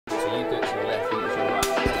So you do it to your left, you do it to your right,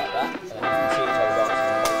 like that. And then you can see each other's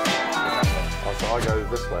answers. Oh, so I go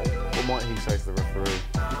this way. What might he say to the referee?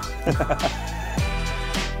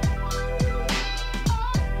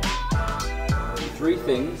 3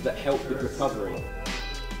 things that help with recovery.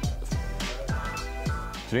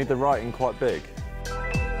 Do you need the writing quite big?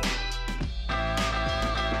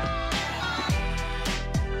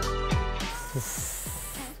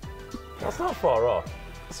 That's not far off.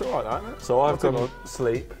 It's all right, that, isn't it? So I've done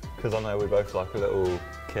sleep, because I know we both like a little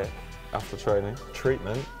kick after training.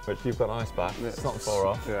 Treatment, which you've got ice bath. Yeah, it's not far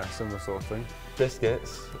off. Yeah, similar sort of thing.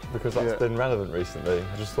 Biscuits, because that's been relevant recently.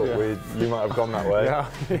 I just thought you might have gone that way.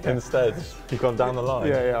 Instead, you've gone down the line.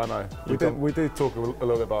 Yeah, I know. We did talk a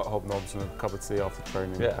little bit about hobnobs and a cup of tea after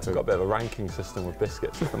training. Yeah, I've got a bit of a ranking system with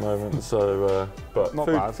biscuits at the moment, so but not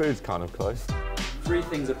bad. Food's kind of close. 3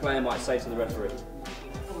 things a player might say to the referee.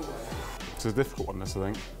 It's a difficult one, this,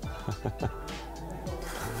 I think.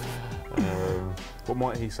 What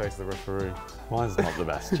might he say to the referee? Mine's not the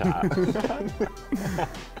best chat.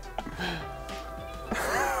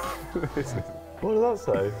 What did that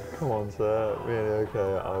say? Come on, sir. Really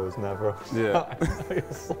okay? I was never. Yeah.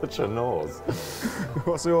 It's such a nose.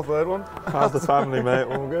 What's your third one? How's the family, mate?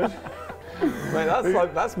 All good? Mate,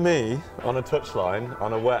 that's me on a touchline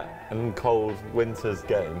on a wet and cold winter's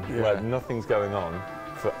game where nothing's going on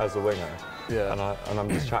as a winger. Yeah. And I'm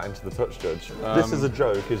just chatting to the touch judge. This is a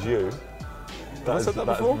joke, is you. I said that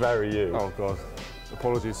before? That's very you. Oh God.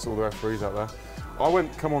 Apologies to all the referees out there. I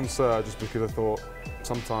went, come on, sir, just because I thought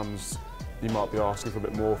sometimes you might be asking for a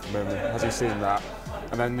bit more from him. Has he seen that?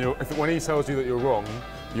 And then when he tells you that you're wrong,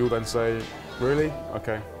 you'll then say, really?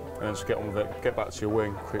 Okay. And then just get on with it, get back to your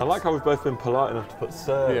wing. Quick. I like how we've both been polite enough to put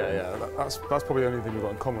sir. Yeah. That's probably the only thing we've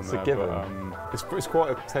got in common there. It's a given. But, it's quite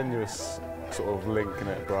a tenuous sort of link in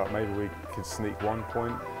it, but maybe we could sneak 1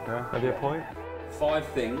 point there. Maybe a point? 5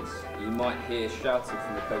 things you might hear shouted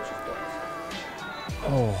from the coach's box.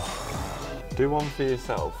 Oh. Do one for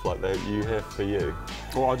yourself, like you hear for you.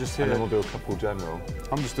 Well, I just hear. And then we'll do a couple general.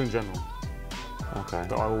 I'm just doing general. Okay.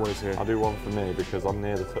 That I always hear. I'll do one for me because I'm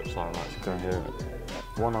near the touchline and I actually can hear it.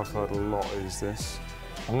 One I've heard a lot is this.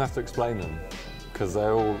 I'm gonna have to explain them because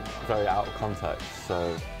they're all very out of context.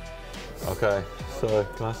 So, okay. So,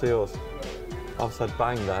 can I see yours? I've said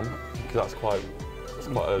bang then because that's quite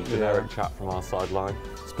a generic chat from our sideline.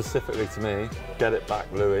 Specifically to me, get it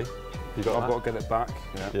back, Louis. You got I've got to get it back.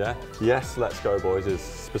 Yeah. Yes, let's go, boys. Is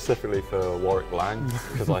specifically for Warwick Lang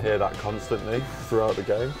because I hear that constantly throughout the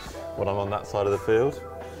game when I'm on that side of the field.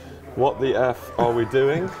 What the F are we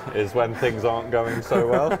doing is when things aren't going so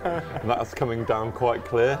well, and that's coming down quite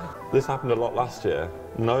clear. This happened a lot last year.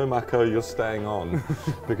 No, Mako, you're staying on,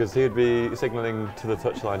 because he'd be signalling to the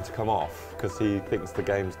touchline to come off because he thinks the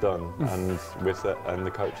game's done, and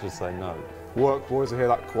the coaches say no. Work boys, I hear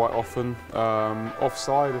that quite often.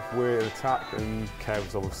 Offside if we're in attack, and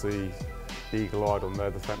Kev's obviously eagle-eyed on their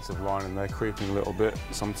defensive line, and they're creeping a little bit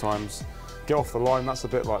sometimes. Get off the line, that's a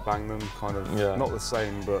bit like bang them, kind of, not the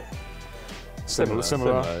same, but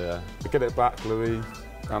similar. Yeah. But get it back, Louis,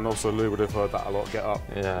 and also Lou would have heard that a lot, get up.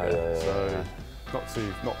 Yeah. Not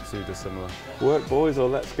too dissimilar. Work boys or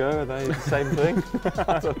let's go, are they the same thing?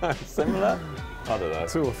 I don't know, similar? I don't know.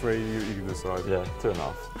 2 or 3, you can decide. Yeah,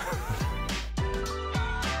 2.5.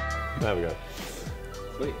 There we go.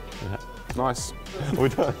 Sweet. Nice. We're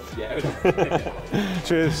done. Yeah, we're done.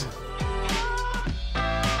 Cheers.